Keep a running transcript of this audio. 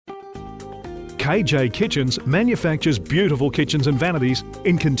KJ Kitchens manufactures beautiful kitchens and vanities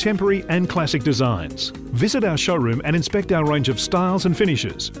in contemporary and classic designs. Visit our showroom and inspect our range of styles and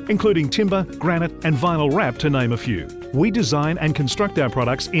finishes, including timber, granite and vinyl wrap to name a few. We design and construct our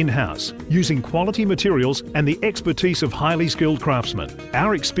products in-house, using quality materials and the expertise of highly skilled craftsmen.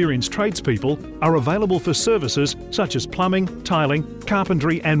 Our experienced tradespeople are available for services such as plumbing, tiling,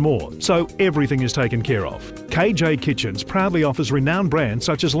 carpentry and more, so everything is taken care of. KJ Kitchens proudly offers renowned brands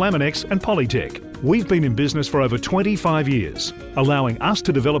such as Laminex and Polytech. We've been in business for over 25 years, allowing us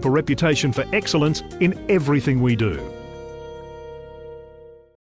to develop a reputation for excellence in everything we do.